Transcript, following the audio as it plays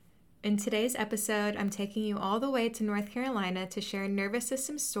In today's episode, I'm taking you all the way to North Carolina to share a nervous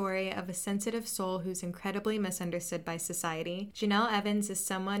system story of a sensitive soul who's incredibly misunderstood by society. Jenelle Evans is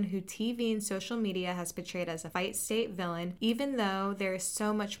someone who TV and social media has portrayed as a fight state villain, even though there is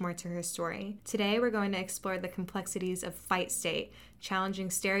so much more to her story. Today, we're going to explore the complexities of fight state, challenging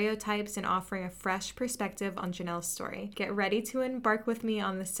stereotypes and offering a fresh perspective on Jenelle's story. Get ready to embark with me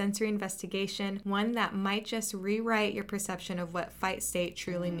on the sensory investigation, one that might just rewrite your perception of what fight state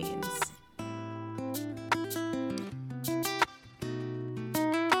truly means.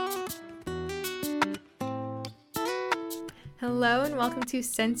 Hello and welcome to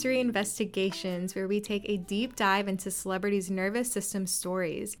Sensory Investigations, where we take a deep dive into celebrities' nervous system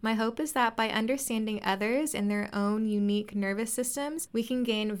stories. My hope is that by understanding others and their own unique nervous systems, we can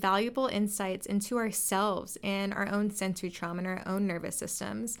gain valuable insights into ourselves and our own sensory trauma and our own nervous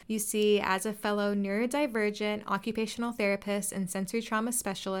systems. You see, as a fellow neurodivergent occupational therapist and sensory trauma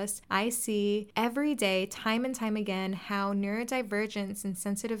specialist, I see every day, time and time again, how neurodivergence and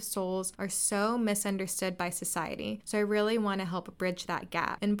sensitive souls are so misunderstood by society. So I really want to help bridge that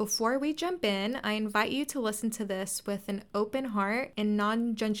gap. And before we jump in, I invite you to listen to this with an open heart and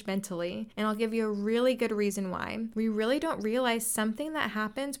non-judgmentally, and I'll give you a really good reason why. We really don't realize something that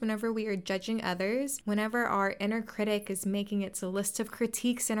happens whenever we are judging others, whenever our inner critic is making its list of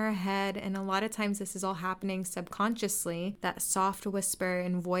critiques in our head, and a lot of times this is all happening subconsciously, that soft whisper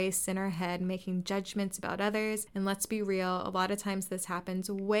and voice in our head making judgments about others. And let's be real, a lot of times this happens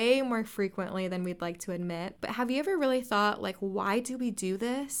way more frequently than we'd like to admit. But have you ever really thought, why do we do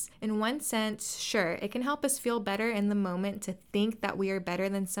this? In one sense, sure, it can help us feel better in the moment to think that we are better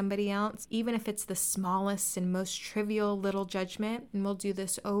than somebody else, even if it's the smallest and most trivial little judgment. And we'll do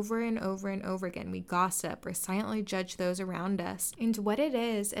this over and over and over again. We gossip or silently judge those around us. And what it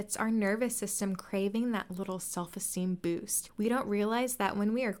is, it's our nervous system craving that little self-esteem boost. We don't realize that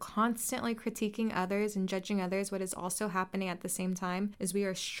when we are constantly critiquing others and judging others, what is also happening at the same time is we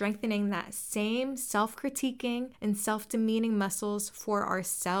are strengthening that same self-critiquing and self-demeaning muscles for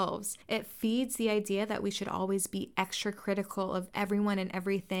ourselves. It feeds the idea that we should always be extra critical of everyone and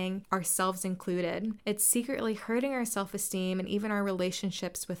everything, ourselves included. It's secretly hurting our self-esteem and even our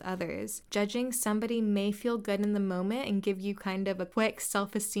relationships with others. Judging somebody may feel good in the moment and give you kind of a quick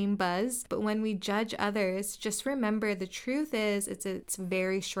self-esteem buzz, but when we judge others, just remember the truth is it's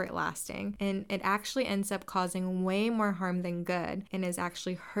very short-lasting, and it actually ends up causing way more harm than good and is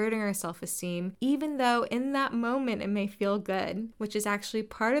actually hurting our self-esteem, even though in that moment it may feel good, which is actually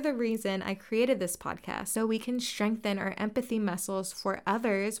part of the reason I created this podcast, so we can strengthen our empathy muscles for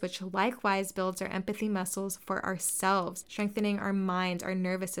others, which likewise builds our empathy muscles for ourselves, strengthening our mind, our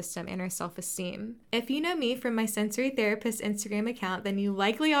nervous system, and our self-esteem. If you know me from my sensory therapist Instagram account, then you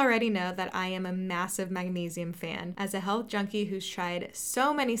likely already know that I am a massive magnesium fan. As a health junkie who's tried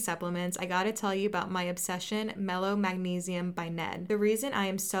so many supplements, I gotta tell you about my obsession, Mellow Magnesium by Ned. The reason I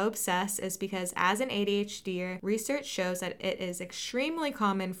am so obsessed is because as an ADHDer, research shows that it is extremely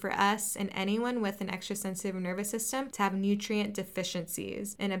common for us and anyone with an extra sensitive nervous system to have nutrient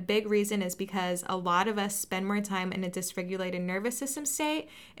deficiencies. And a big reason is because a lot of us spend more time in a dysregulated nervous system state,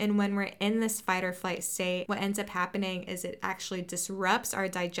 and when we're in this fight or flight state, what ends up happening is it actually disrupts our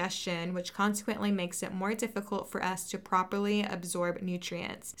digestion, which consequently makes it more difficult for us to properly absorb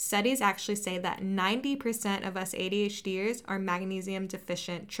nutrients. Studies actually say that 90% of us ADHDers are magnesium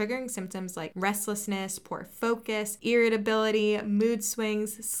deficient, triggering symptoms like restlessness, poor focus, irritability, mood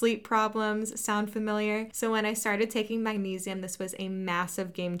swings, sleep problems. Sound familiar? So when I started taking magnesium, this was a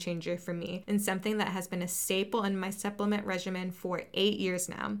massive game changer for me and something that has been a staple in my supplement regimen for 8 years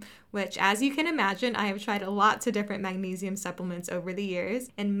now, which, as you can imagine, I have tried a lot of different magnesium supplements over the years,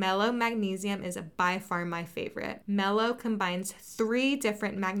 and Mellow Magnesium is by far my favorite. Mellow combines 3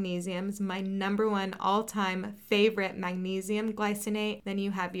 different magnesiums, my number one all-time favorite magnesium glycinate. Then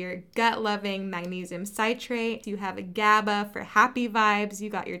you have your gut-loving magnesium citrate, you have a GABA for happy vibes, you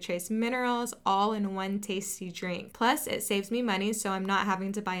got your trace minerals, all in one tasty drink. Plus, it saves me money, so I'm not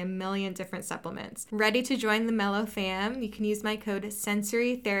having to buy a million different supplements. Ready to join the Mellow fam? You can use my code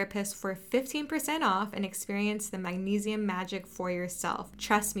Sensory Therapist for 15% off and experience the magnesium magic for yourself.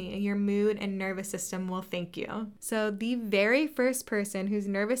 Trust me, your mood and nervous system will thank you. So the very first person whose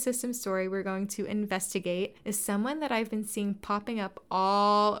nervous system story we're going to investigate is someone that I've been seeing popping up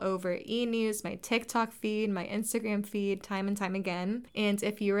all over e-news, my TikTok feed, my Instagram feed, time and time again. And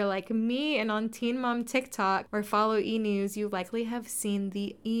if you were like me and on Teen Mom TikTok or follow e-news, you likely have seen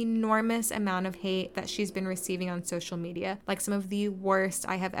the enormous amount of hate that she's been receiving on social media, like some of the worst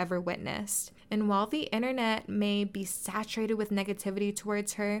I have ever witnessed. And while the internet may be saturated with negativity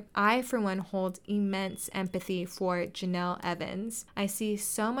towards her, I, for one, hold immense empathy for Jenelle Evans. I see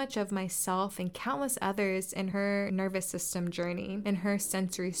so much of myself and countless others in her nervous system journey, in her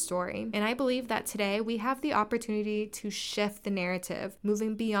sensory story. And I believe that today we have the opportunity to shift the narrative,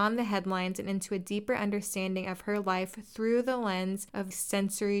 moving beyond the headlines and into a deeper understanding of her life through the lens of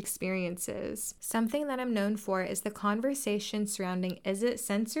sensory experiences. Something that I'm known for is the conversation surrounding, is it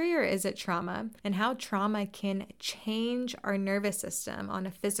sensory or is it trauma? And how trauma can change our nervous system on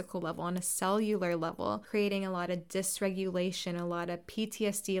a physical level, on a cellular level, creating a lot of dysregulation, a lot of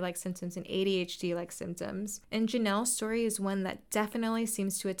PTSD-like symptoms and ADHD-like symptoms. And Jenelle's story is one that definitely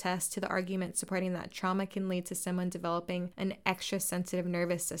seems to attest to the argument supporting that trauma can lead to someone developing an extra sensitive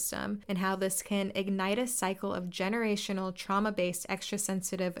nervous system, and how this can ignite a cycle of generational trauma-based extra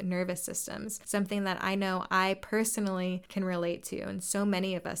sensitive nervous systems, something that I know I personally can relate to, and so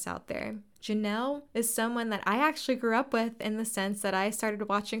many of us out there. Jenelle is someone that I actually grew up with, in the sense that I started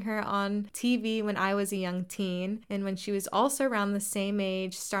watching her on TV when I was a young teen, and when she was also around the same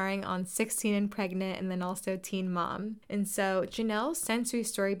age, starring on 16 and Pregnant, and then also Teen Mom. And so Jenelle's sensory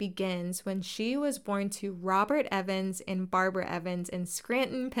story begins when she was born to Robert Evans and Barbara Evans in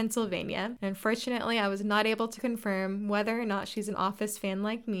Scranton, Pennsylvania. Unfortunately, I was not able to confirm whether or not she's an Office fan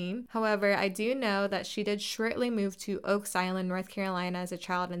like me. However, I do know that she did shortly move to Oaks Island, North Carolina as a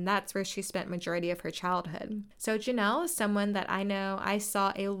child, and that's where she spent majority of her childhood. So Jenelle is someone that I know I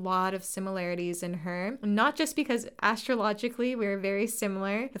saw a lot of similarities in her, not just because astrologically we're very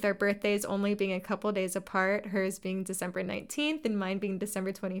similar, with our birthdays only being a couple days apart, hers being December 19th and mine being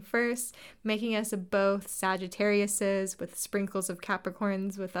December 21st, making us both Sagittariuses with sprinkles of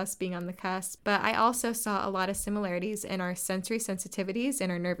Capricorns, with us being on the cusp. But I also saw a lot of similarities in our sensory sensitivities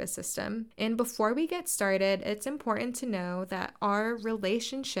in our nervous system. And before we get started, it's important to know that our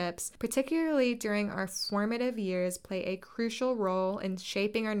relationships, particularly during our formative years, play a crucial role in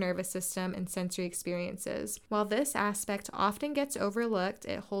shaping our nervous system and sensory experiences. While this aspect often gets overlooked,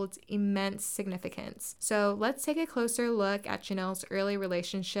 it holds immense significance. So let's take a closer look at Jenelle's early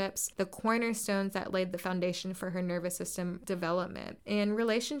relationships, the cornerstones that laid the foundation for her nervous system development. And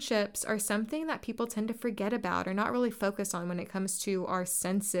relationships are something that people tend to forget about or not really focus on when it comes to our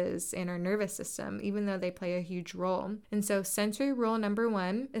senses and our nervous system, even though they play a huge role. And so sensory rule number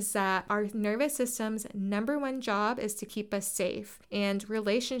one is that our nervous system's number one job is to keep us safe. And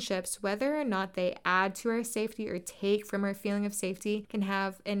relationships, whether or not they add to our safety or take from our feeling of safety, can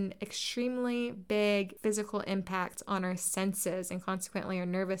have an extremely big physical impact on our senses and consequently our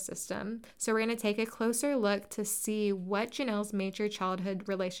nervous system. So we're going to take a closer look to see what Jenelle's major childhood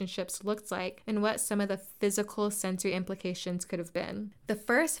relationships looked like and what some of the physical sensory implications could have been. The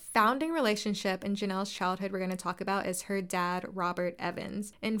first founding relationship in Jenelle's childhood we're going to talk about is her dad, Robert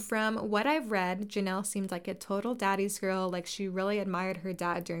Evans. And from what I've read, Jenelle seemed like a total daddy's girl, like she really admired her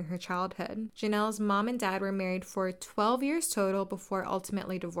dad during her childhood. Jenelle's mom and dad were married for 12 years total before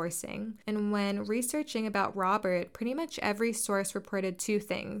ultimately divorcing. And when researching about Robert, pretty much every source reported two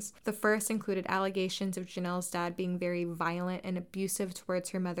things. The first included allegations of Jenelle's dad being very violent and abusive towards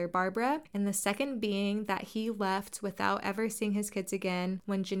her mother, Barbara, and the second being that he left without ever seeing his kids again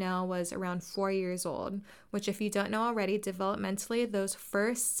when Jenelle was around 4 years old, which, if you don't know already, developmentally, those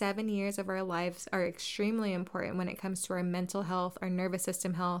first 7 years of our lives are extremely important when it comes to our mental health, our nervous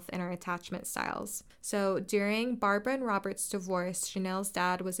system health, and our attachment styles. So during Barbara and Robert's divorce, Jenelle's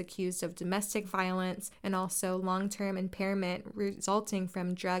dad was accused of domestic violence and also long-term impairment resulting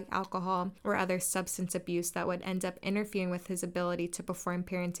from drug, alcohol, or other substance abuse that would end up interfering with his ability to perform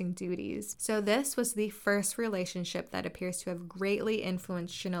parenting duties. So this was the first relationship that appears to have greatly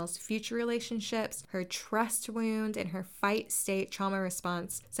influenced Jenelle's future relationships, her trust wound, and her fight state trauma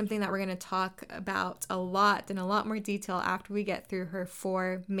response, something that we're going to talk about a lot in a lot more detail after we get through her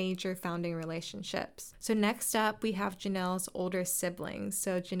 4 major founding relationships. So next up, we have Jenelle's older siblings.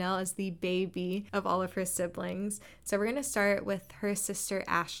 So Jenelle is the baby of all of her siblings. So we're going to start with her sister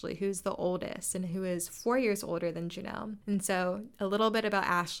Ashley, who's the oldest and who is 4 years older than Jenelle. And so a little bit about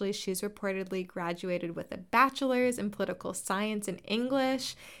Ashley. She's reportedly graduated with a bachelor's in political science and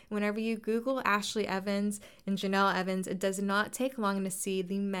English. Whenever you Google Ashley Evans and Jenelle Evans, it does not take long to see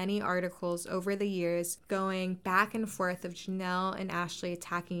the many articles over the years going back and forth of Jenelle and Ashley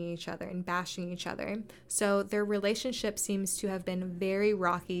attacking each other and bashing each other. So their relationship seems to have been very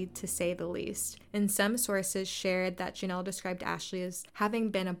rocky, to say the least. And some sources shared that Jenelle described Ashley as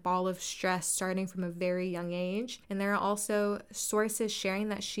having been a ball of stress starting from a very young age. And there are also sources sharing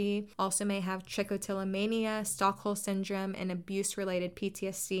that she also may have trichotillomania, Stockholm syndrome, and abuse-related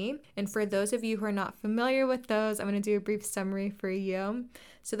PTSD. And for those of you who are not familiar with those, I'm going to do a brief summary for you.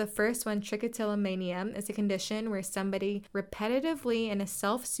 So the first one, trichotillomania, is a condition where somebody repetitively in a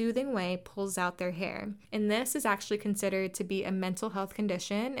self-soothing way pulls out their hair. And this is actually considered to be a mental health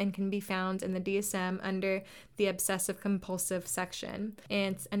condition and can be found in the DSM under the obsessive compulsive section.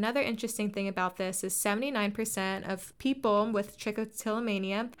 And another interesting thing about this is 79% of people with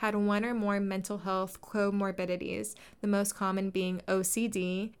trichotillomania had one or more mental health comorbidities, the most common being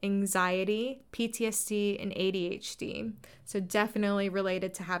OCD, anxiety, PTSD, and ADHD. So definitely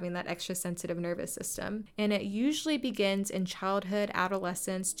related to having that extra sensitive nervous system. And it usually begins in childhood,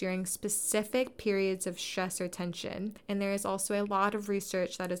 adolescence during specific periods of stress or tension. And there is also a lot of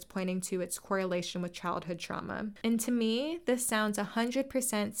research that is pointing to its correlation with childhood trauma. And to me, this sounds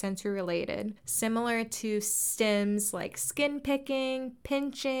 100% sensory related, similar to stims like skin picking,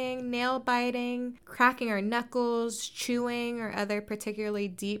 pinching, nail biting, cracking our knuckles, chewing, or other particularly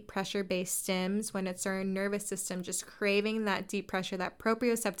deep pressure-based stims when it's our nervous system just craving that deep pressure, that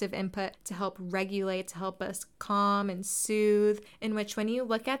proprioceptive input to help regulate, to help us calm and soothe, in which when you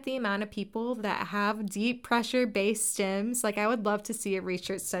look at the amount of people that have deep pressure-based stims, like I would love to see a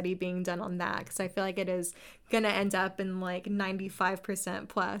research study being done on that because I feel like it is going to end up in like 95%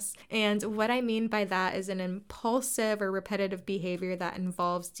 plus. And what I mean by that is an impulsive or repetitive behavior that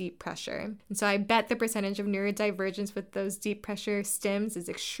involves deep pressure. And so I bet the percentage of neurodivergence with those deep pressure stims is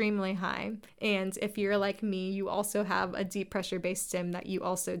extremely high. And if you're like me, you also have a deep pressure based stim that you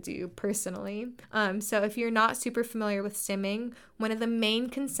also do personally. So if you're not super familiar with stimming, one of the main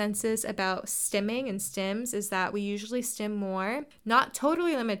consensus about stimming and stims is that we usually stim more, not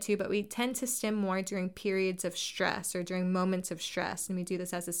totally limited to, but we tend to stim more during periods of stress or during moments of stress, and we do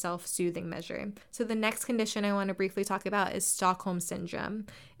this as a self-soothing measure. So the next condition I want to briefly talk about is Stockholm Syndrome,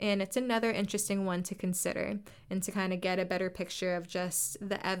 and it's another interesting one to consider and to kind of get a better picture of just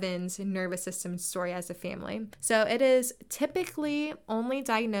the Evans nervous system story as a family. So it is typically only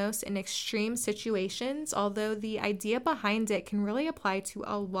diagnosed in extreme situations, although the idea behind it can really apply to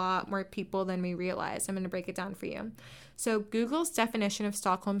a lot more people than we realize. I'm going to break it down for you. So Google's definition of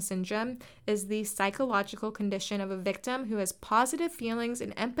Stockholm Syndrome is the psychological condition of a victim who has positive feelings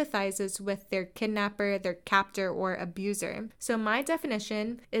and empathizes with their kidnapper, their captor, or abuser. So my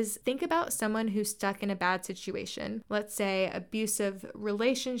definition is think about someone who's stuck in a bad situation. Let's say abusive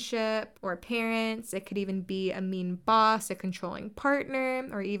relationship or parents. It could even be a mean boss, a controlling partner,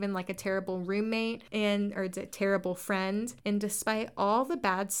 or even like a terrible roommate or a terrible friend. And despite all the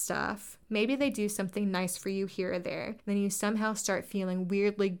bad stuff, maybe they do something nice for you here or there. Then you somehow start feeling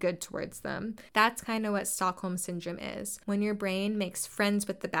weirdly good towards them. That's kind of what Stockholm Syndrome is, when your brain makes friends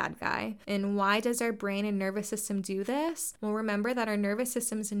with the bad guy. And why does our brain and nervous system do this? Well, remember that our nervous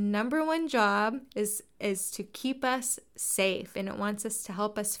system's number one job is to keep us safe, and it wants us to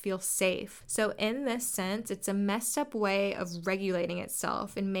help us feel safe. So in this sense, it's a messed up way of regulating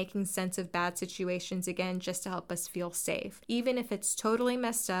itself and making sense of bad situations, again, just to help us feel safe. Even if it's totally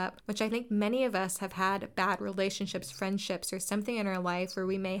messed up, which I think many of us have had bad relationships, friendships, or something in our life where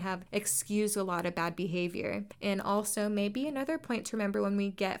we may have excused a lot of bad behavior. And also maybe another point to remember when we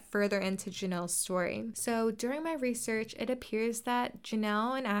get further into Jenelle's story. So during my research, it appears that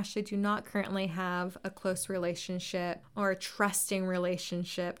Jenelle and Ashley do not currently have a close relationship or a trusting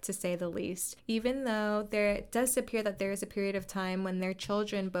relationship, to say the least, even though there does appear that there is a period of time when their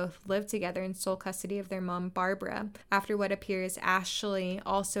children both live together in sole custody of their mom, Barbara, after what appears Ashley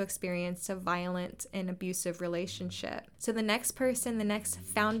also experienced a violent and abusive relationship. So the next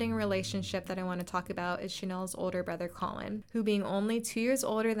founding relationship that I want to talk about is Jenelle's older brother, Colin, who, being only 2 years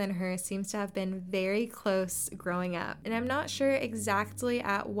older than her, seems to have been very close growing up. And I'm not sure exactly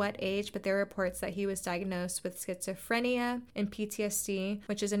at what age, but there are reports that he was diagnosed with schizophrenia and PTSD,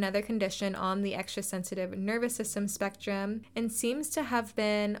 which is another condition on the extra sensitive nervous system spectrum, and seems to have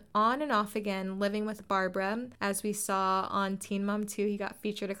been on and off again living with Barbara, as we saw on Teen Mom 2. He got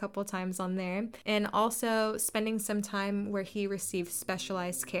featured a couple times on there, and also spending some time where he received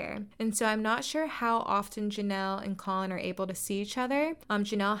specialized care. And so I'm not sure how often Jenelle and Colin are able to see each other.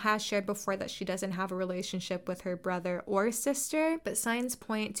 Jenelle has shared before that she doesn't have a relationship with her brother or sister, but signs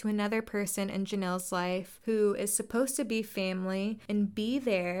point to another person in Jenelle's life who is supposed to be family and be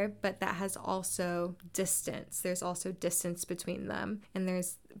there, but that has also distance. There's also distance between them, and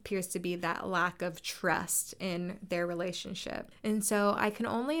there's appears to be that lack of trust in their relationship. And so I can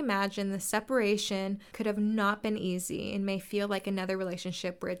only imagine the separation could have not been easy and may feel like another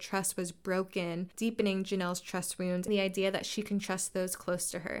relationship where trust was broken, deepening Jenelle's trust wound, and the idea that she can trust those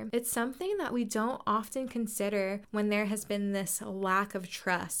close to her. It's something that we don't often consider when there has been this lack of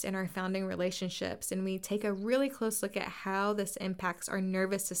trust in our founding relationships, and we take a really close look at how this impacts our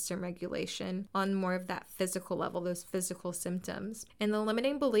nervous system regulation on more of that physical level, those physical symptoms. And the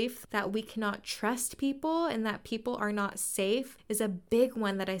limiting belief that we cannot trust people and that people are not safe is a big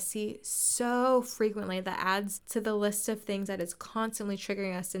one that I see so frequently that adds to the list of things that is constantly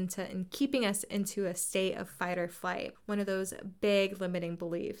triggering us into and keeping us into a state of fight or flight. One of those big limiting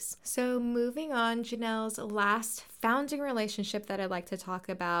beliefs. So moving on, Jenelle's last founding relationship that I'd like to talk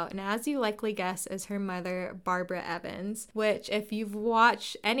about, and as you likely guess, is her mother, Barbara Evans, which if you've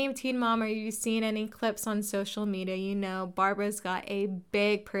watched any of Teen Mom or you've seen any clips on social media, you know Barbara's got a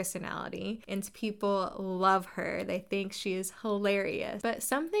big personality and people love her. They think she is hilarious. But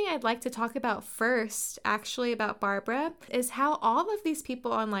something I'd like to talk about first, actually about Barbara, is how all of these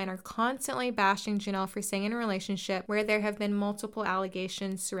people online are constantly bashing Jenelle for staying in a relationship where there have been multiple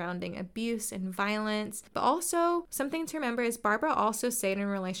allegations surrounding abuse and violence. But also, something to remember is Barbara also stayed in a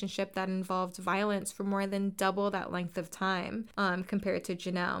relationship that involved violence for more than double that length of time compared to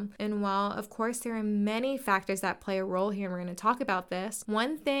Jenelle. And while, of course, there are many factors that play a role here, and we're going to talk about this,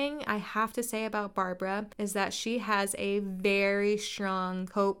 one thing I have to say about Barbara is that she has a very strong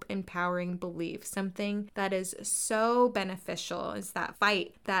hope empowering belief. Something that is so beneficial is that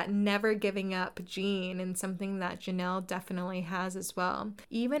fight, that never giving up gene, and something that Jenelle definitely has as well.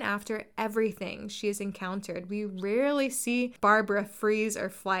 Even after everything she has encountered, we rarely see Barbara freeze or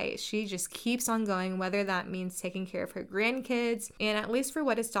flight. She just keeps on going, whether that means taking care of her grandkids, and at least for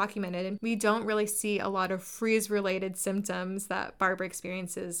what is documented, we don't really see a lot of freeze-related symptoms that Barbara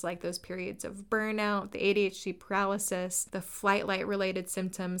experiences, like those periods of burnout, the ADHD paralysis, the flight-related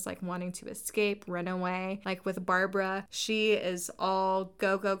symptoms like wanting to escape, run away. Like with Barbara, she is all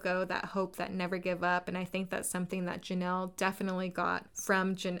go, go, go, that hope, that never give up, and I think that's something that Jenelle definitely got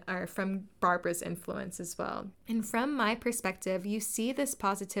from Barbara's influence as well. And from my perspective, you see this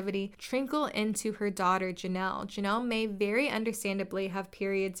positivity trickle into her daughter, Jenelle. Jenelle may very understandably have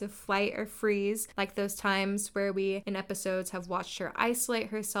periods of flight or freeze, like those times where we in episodes have watched her isolate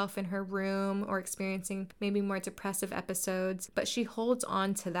herself in her room or experiencing maybe more depressive episodes, but she holds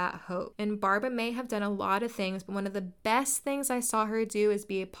on to that hope. And Barbara may have done a lot of things, but one of the best things I saw her do is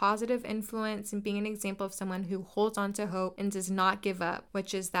be a positive influence and being an example of someone who holds on to hope and does not give up,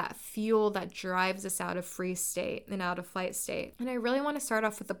 which is that fuel that drives us out of freeze state and out of flight state. And I really want to start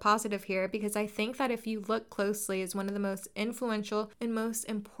off with the positive here because I think that if you look closely, is one of the most influential and most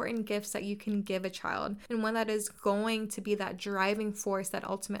important gifts that you can give a child, and one that is going to be that driving force that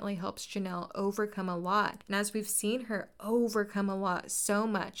ultimately helps Jenelle overcome a lot. And as we've seen her overcome a lot so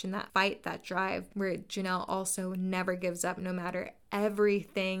much in that fight, that drive, where Jenelle also never gives up no matter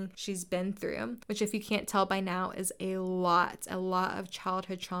everything she's been through, which if you can't tell by now is a lot of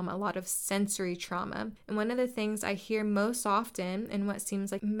childhood trauma, a lot of sensory trauma. And one of the things I hear most often in what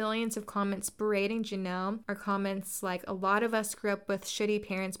seems like millions of comments berating Jenelle are comments like, a lot of us grew up with shitty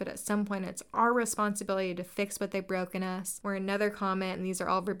parents, but at some point it's our responsibility to fix what they broke in us. Or another comment, and these are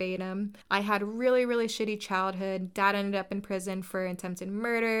all verbatim, I had really shitty childhood. Dad ended up in prison for attempted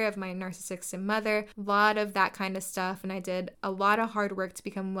murder of my narcissistic mother. A lot of that kind of stuff. And I did a lot of hard work to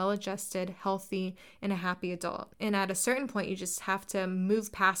become well-adjusted, healthy, and a happy adult. And at a certain point, you just have to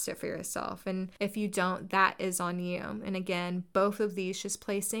move past it for yourself. And if you don't, that is on you. And again, both of these just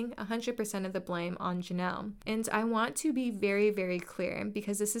placing 100% of the blame on Jenelle. And I want to be very clear,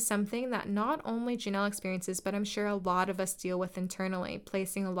 because this is something that not only Jenelle experiences, but I'm sure a lot of us deal with internally,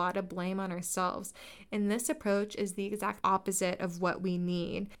 placing a lot of blame on ourselves. And this approach is the exact opposite of what we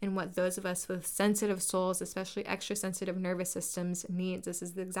need and what those of us with sensitive souls, especially extra sensitive nervous systems, needs. This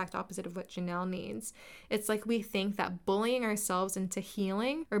is the exact opposite of what Jenelle needs. It's like we think that bullying ourselves into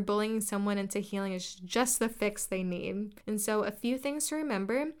healing or bullying someone into healing is just the fix they need. And so a few things to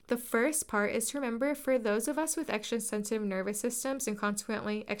remember. The first part is to remember, for those of us with extra sensitive nervous systems and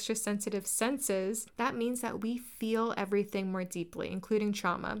consequently extra sensitive senses, that means that we feel everything more deeply, including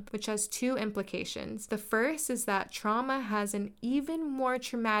trauma, which has two implications. The first is that trauma has an even more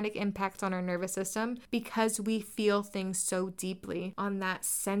traumatic impact on our nervous system because we feel things so deeply on that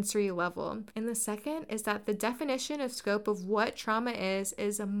sensory level. And the second is that the definition of scope of what trauma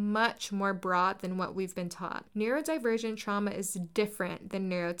is much more broad than what we've been taught. Neurodivergent trauma is different than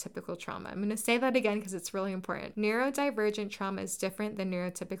neurotypical trauma. I'm going to say that again because it's really important. Neurodivergent trauma is different than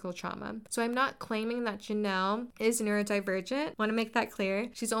neurotypical trauma. So I'm not claiming that Jenelle is neurodivergent. I want to make that clear.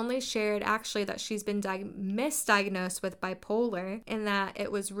 She's only shared actually that she's been misdiagnosed with bipolar and that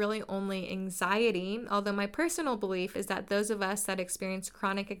it was really only anxiety. Although my personal belief is that those of us us that experience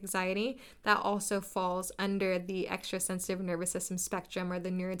chronic anxiety, that also falls under the extrasensitive nervous system spectrum or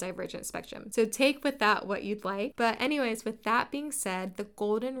the neurodivergent spectrum. So take with that what you'd like. But anyways, with that being said, the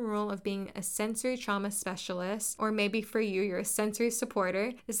golden rule of being a sensory trauma specialist, or maybe for you, you're a sensory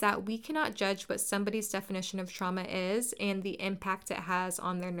supporter, is that we cannot judge what somebody's definition of trauma is and the impact it has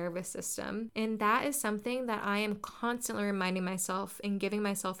on their nervous system. And that is something that I am constantly reminding myself and giving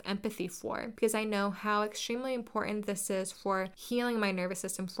myself empathy for, because I know how extremely important this is for healing my nervous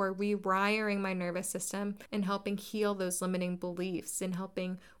system, for rewiring my nervous system, and helping heal those limiting beliefs and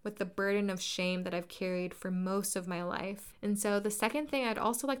helping with the burden of shame that I've carried for most of my life. And so the second thing I'd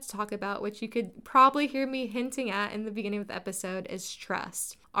also like to talk about, which you could probably hear me hinting at in the beginning of the episode, is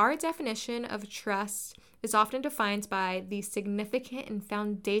trust. Our definition of trust is often defined by the significant and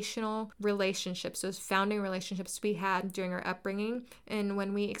foundational relationships, those founding relationships we had during our upbringing. And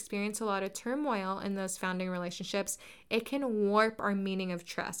when we experience a lot of turmoil in those founding relationships, it can warp our meaning of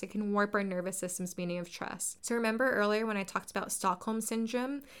trust. It can warp our nervous system's meaning of trust. So remember earlier when I talked about Stockholm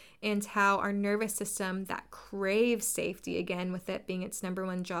Syndrome and how our nervous system that craves safety, again with it being its number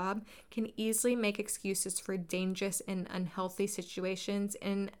one job, can easily make excuses for dangerous and unhealthy situations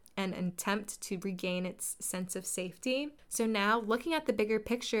in an attempt to regain its sense of safety. So now, looking at the bigger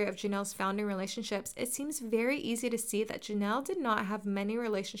picture of Jenelle's founding relationships, it seems very easy to see that Jenelle did not have many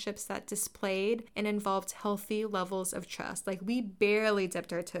relationships that displayed and involved healthy levels of trust. Like, we barely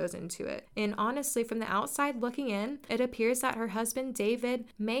dipped our toes into it. And honestly, from the outside looking in, it appears that her husband, David,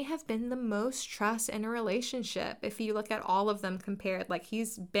 may have been the most trust in a relationship. If you look at all of them compared, like,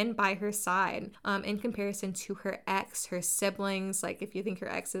 he's been by her side in comparison to her ex, her siblings. Like, if you think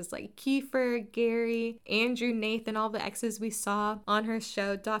her ex is like Kiefer, Gary, Andrew, Nathan, all the exes we saw on her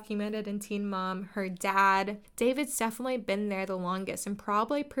show documented in Teen Mom, her dad. David's definitely been there the longest and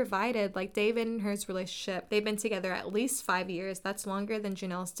probably provided, like David and her relationship, they've been together at least 5 years. That's longer than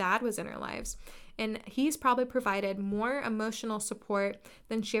Jenelle's dad was in her lives. And he's probably provided more emotional support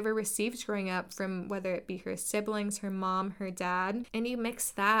than she ever received growing up from whether it be her siblings, her mom, her dad. And you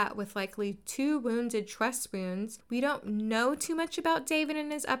mix that with likely 2 wounded trust wounds. We don't know too much about David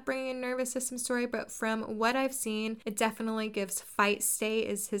and his upbringing and nervous system story, but from what I've seen, it definitely gives fight state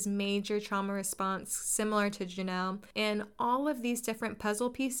as his major trauma response, similar to Jenelle. And all of these different puzzle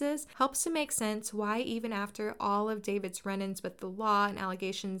pieces helps to make sense why even after all of David's run-ins with the law and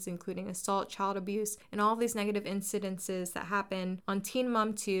allegations including assault, child abuse, and all these negative incidences that happen on Teen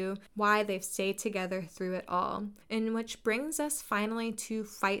Mom 2, why they've stayed together through it all. And which brings us finally to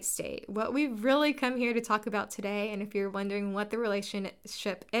fight state, what we've really come here to talk about today. And if you're wondering what the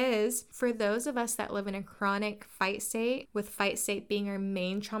relationship is, for those of us that live in a chronic fight state, with fight state being our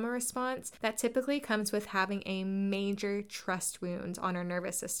main trauma response, that typically comes with having a major trust wound on our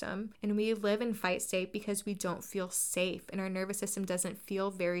nervous system. And we live in fight state because we don't feel safe and our nervous system doesn't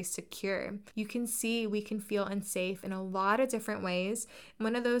feel very secure. You can see we can feel unsafe in a lot of different ways.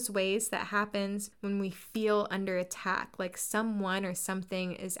 One of those ways that happens when we feel under attack, like someone or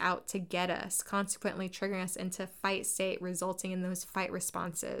something is out to get us, consequently triggering us into fight state, resulting in those fight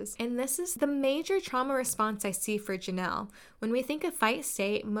responses. And this is the major trauma response I see for Jenelle. When we think of fight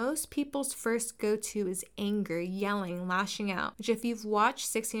state, most people's first go-to is anger, yelling, lashing out, which if you've watched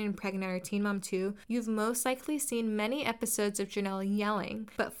 16 and Pregnant or Teen Mom 2, you've most likely seen many episodes of Jenelle yelling.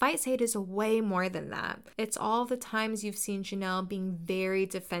 But fight state is way more than that. It's all the times you've seen Jenelle being very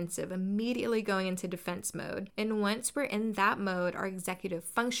defensive, immediately going into defense mode. And once we're in that mode, our executive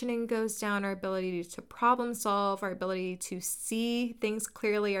functioning goes down, our ability to problem solve, our ability to see things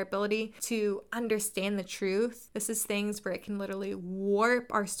clearly, our ability to understand the truth. This is things where it can literally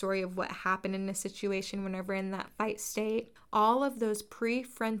warp our story of what happened in a situation whenever in that fight state. All of those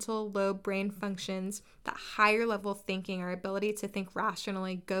prefrontal lobe brain functions, that higher level thinking, our ability to think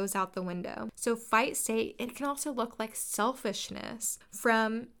rationally, goes out the window. So fight state, it can also look like selfishness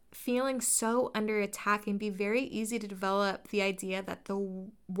from feeling so under attack and be very easy to develop the idea that the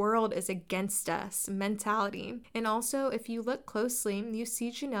world is against us mentality. And also, if you look closely, you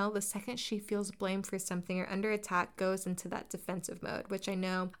see Jenelle, the second she feels blamed for something or under attack, goes into that defensive mode, which I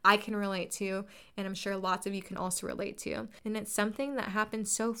know I can relate to, and I'm sure lots of you can also relate to. And it's something that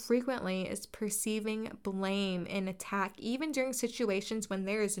happens so frequently, is perceiving blame and attack, even during situations when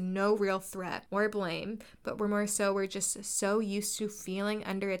there is no real threat or blame, but we're just so used to feeling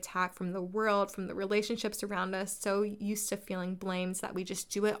under attack from the world, from the relationships around us, so used to feeling blamed that we just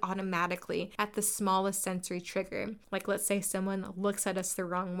do do it automatically at the smallest sensory trigger. Like, let's say someone looks at us the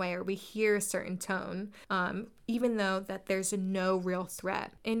wrong way, or we hear a certain tone, even though that there's no real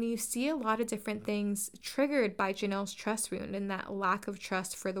threat. And you see a lot of different things triggered by Jenelle's trust wound and that lack of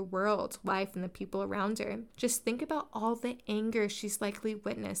trust for the world, life, and the people around her. Just think about all the anger she's likely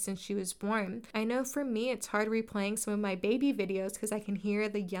witnessed since she was born. I know for me, it's hard replaying some of my baby videos because I can hear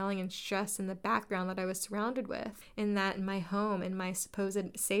the yelling and stress in the background that I was surrounded with, in my home, in my supposed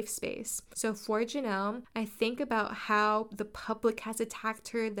safe space. So for Jenelle, I think about how the public has attacked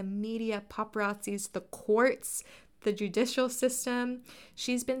her, the media, paparazzis, the courts, the judicial system.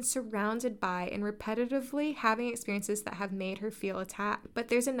 She's been surrounded by and repetitively having experiences that have made her feel attacked. But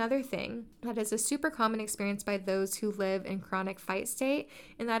there's another thing that is a super common experience by those who live in chronic fight state,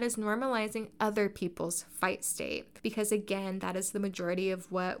 and that is normalizing other people's fight state. Because again, that is the majority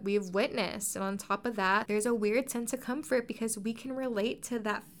of what we've witnessed. And on top of that, there's a weird sense of comfort because we can relate to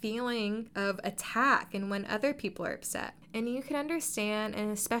that feeling of attack and when other people are upset. And you can understand in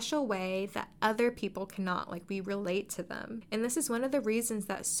a special way that other people cannot, like we relate to them. And this is one of the reasons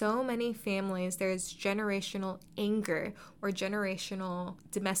that so many families, there's generational anger or generational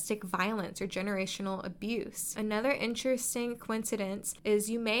domestic violence or generational abuse. Another interesting coincidence is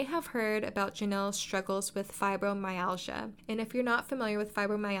you may have heard about Jenelle's struggles with fibromyalgia. And if you're not familiar with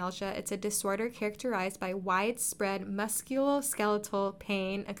fibromyalgia, it's a disorder characterized by widespread musculoskeletal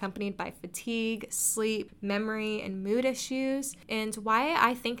pain accompanied by fatigue, sleep, memory, and mood issues. And why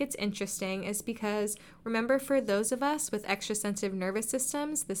I think it's interesting is because remember, for those of us with extra sensitive nervous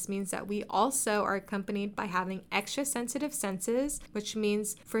systems, this means that we also are accompanied by having extra sensitive senses, which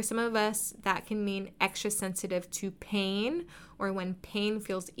means for some of us that can mean extra sensitive to pain, or when pain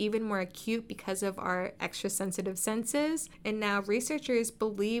feels even more acute because of our extra sensitive senses. And now researchers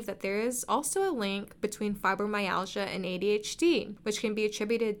believe that there is also a link between fibromyalgia and ADHD, which can be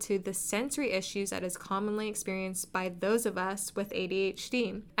attributed to the sensory issues that is commonly experienced by those of us with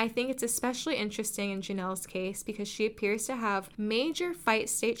ADHD. I think it's especially interesting in Jenelle's case because she appears to have major fight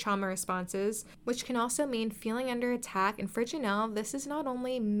state trauma responses, which can also mean feeling under attack. And for Jenelle, this is not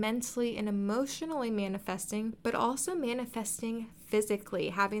only mentally and emotionally manifesting, but also manifesting physically,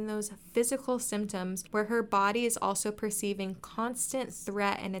 having those physical symptoms where her body is also perceiving constant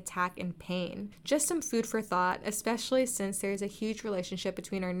threat and attack and pain. Just some food for thought, especially since there's a huge relationship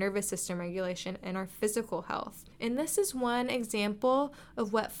between our nervous system regulation and our physical health. And this is one example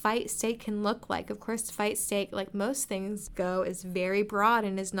of what fight state can look like. Of course, fight state, like most things go, is very broad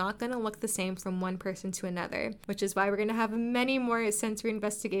and is not going to look the same from one person to another, which is why we're going to have many more sensory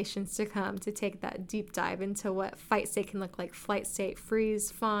investigations to come to take that deep dive into what fight state can look like, flight state,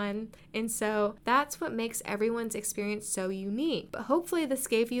 freeze, fawn. And so that's what makes everyone's experience so unique. But hopefully this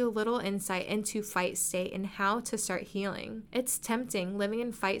gave you a little insight into fight state and how to start healing. It's tempting living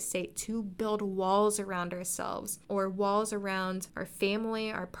in fight state to build walls around ourselves or walls around our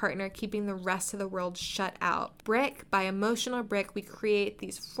family, our partner, keeping the rest of the world shut out. Brick by emotional brick, we create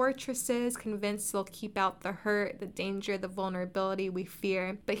these fortresses, convinced they'll keep out the hurt, the danger, the vulnerability we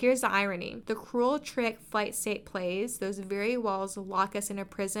fear. But here's the irony. The cruel trick flight state plays, those very walls lock us in a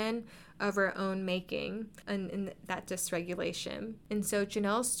prison of our own making and that dysregulation. And so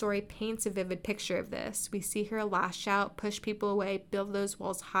Jenelle's story paints a vivid picture of this. We see her lash out, push people away, build those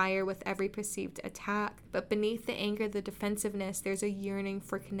walls higher with every perceived attack. But beneath the anger, the defensiveness, there's a yearning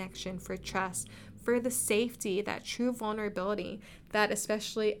for connection, for trust, for the safety, that true vulnerability that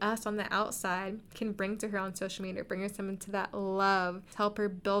especially us on the outside can bring to her on social media, bring her some into that love to help her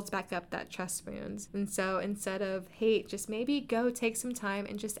build back up that trust wounds. And so instead of hate, just maybe go take some time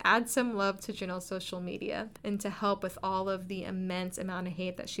and just add some love to Jenelle's social media and to help with all of the immense amount of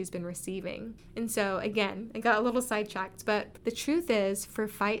hate that she's been receiving. And so again, I got a little sidetracked, but the truth is, for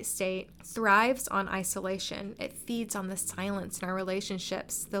fight state thrives on isolation. It feeds on the silence in our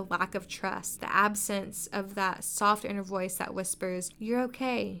relationships, the lack of trust, the absence of that soft inner voice that whispers, "You're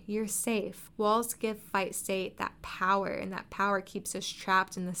okay, you're safe." Walls give fight state that power, and that power keeps us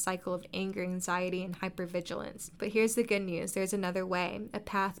trapped in the cycle of anger, anxiety, and hypervigilance. But here's the good news. There's another way, a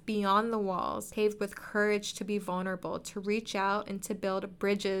path beyond the walls, paved with courage to be vulnerable, to reach out and to build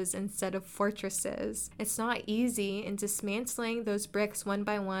bridges instead of fortresses. It's not easy, and dismantling those bricks one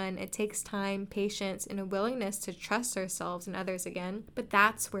by one, it takes time, patience, and a willingness to trust ourselves and others again. But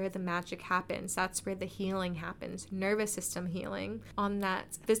that's where the magic happens. That's where the healing happens, nervous system healing on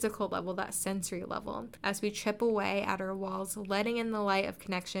that physical level, that sensory level. As we chip away at our walls, letting in the light of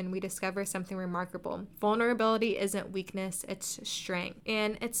connection, we discover something remarkable. Vulnerability isn't weakness, it's strength.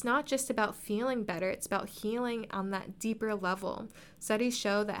 And it's not just about feeling better, it's about healing on that deeper level. Studies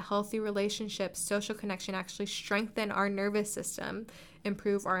show that healthy relationships, social connection actually strengthen our nervous system.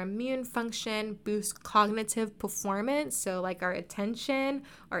 improve our immune function, boost cognitive performance, so like our attention,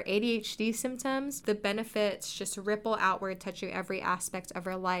 our ADHD symptoms. The benefits just ripple outward, touching every aspect of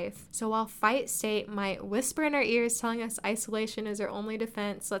our life. So while fight state might whisper in our ears telling us isolation is our only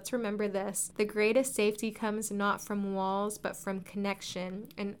defense, let's remember this: the greatest safety comes not from walls, but from connection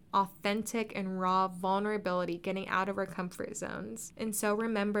and authentic and raw vulnerability, getting out of our comfort zones. And so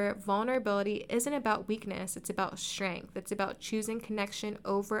remember, vulnerability isn't about weakness, it's about strength. It's about choosing connection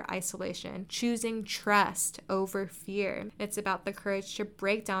over isolation, choosing trust over fear. It's about the courage to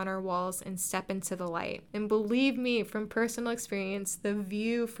break down our walls and step into the light. And believe me, from personal experience, the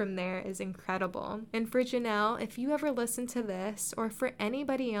view from there is incredible. And for Jenelle, if you ever listen to this, or for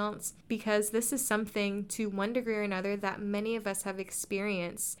anybody else, because this is something to one degree or another that many of us have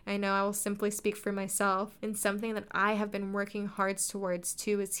experienced, I know I will simply speak for myself, and something that I have been working hard towards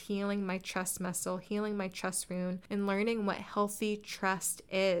too is healing my trust muscle, healing my trust wound, and learning what healthy trust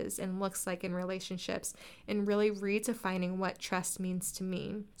is and looks like in relationships, and really redefining what trust means to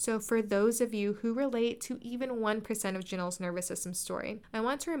me. So for those of you who relate to even 1% of Jenelle's nervous system story, I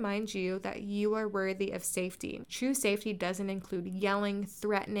want to remind you that you are worthy of safety. True safety doesn't include yelling,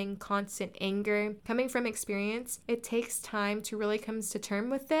 threatening, constant anger. Coming from experience, it takes time to really come to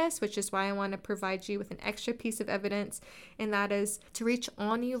terms with this, which is why I want to provide you with an extra piece of evidence, and that is to reach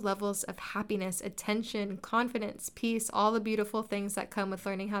all new levels of happiness, attention, confidence, peace, all the beautiful things that come with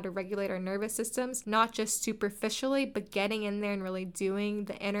learning how to regulate our nervous systems, not just superficially, but getting in there and really doing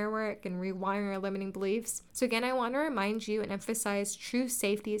the inner work and rewiring our limiting beliefs. So again, I want to remind you and emphasize true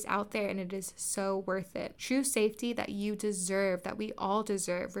safety is out there, and it is so worth it. True safety that you deserve, that we all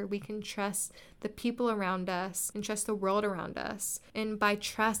deserve, where we can trust the people around us and trust the world around us. And by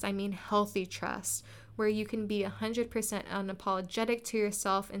trust, I mean healthy trust, where you can be 100% unapologetic to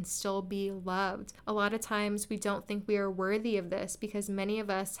yourself and still be loved. A lot of times we don't think we are worthy of this because many of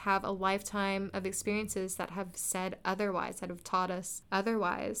us have a lifetime of experiences that have said otherwise, that have taught us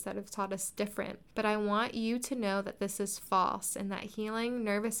otherwise, that have taught us different. But I want you to know that this is false, and that healing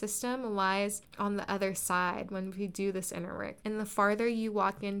nervous system lies on the other side when we do this inner work. And the farther you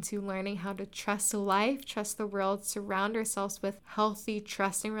walk into learning how to trust life, trust the world, surround ourselves with healthy,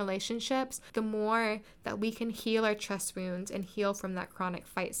 trusting relationships, the more that we can heal our trust wounds and heal from that chronic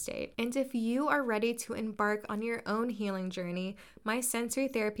fight state. And if you are ready to embark on your own healing journey, my sensory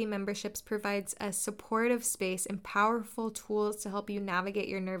therapy memberships provides a supportive space and powerful tools to help you navigate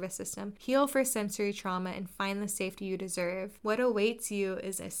your nervous system, heal for sensory trauma, and find the safety you deserve. What awaits you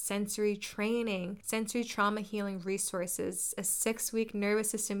is a sensory training, sensory trauma healing resources, a 6-week nervous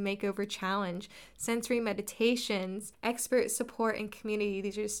system makeover challenge, sensory meditations, expert support, and community.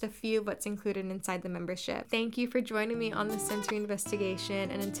 These are just a few of what's included inside the membership. Thank you for joining me on the sensory investigation,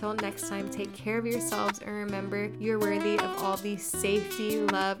 and until next time, take care of yourselves and remember you're worthy of all the safety,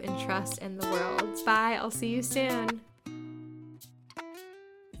 love, and trust in the world. Bye, I'll see you soon.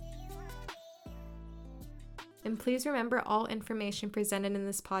 And please remember, all information presented in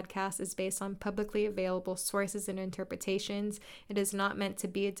this podcast is based on publicly available sources and interpretations. It is not meant to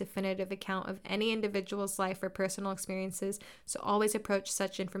be a definitive account of any individual's life or personal experiences, so always approach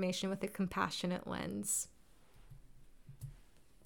such information with a compassionate lens.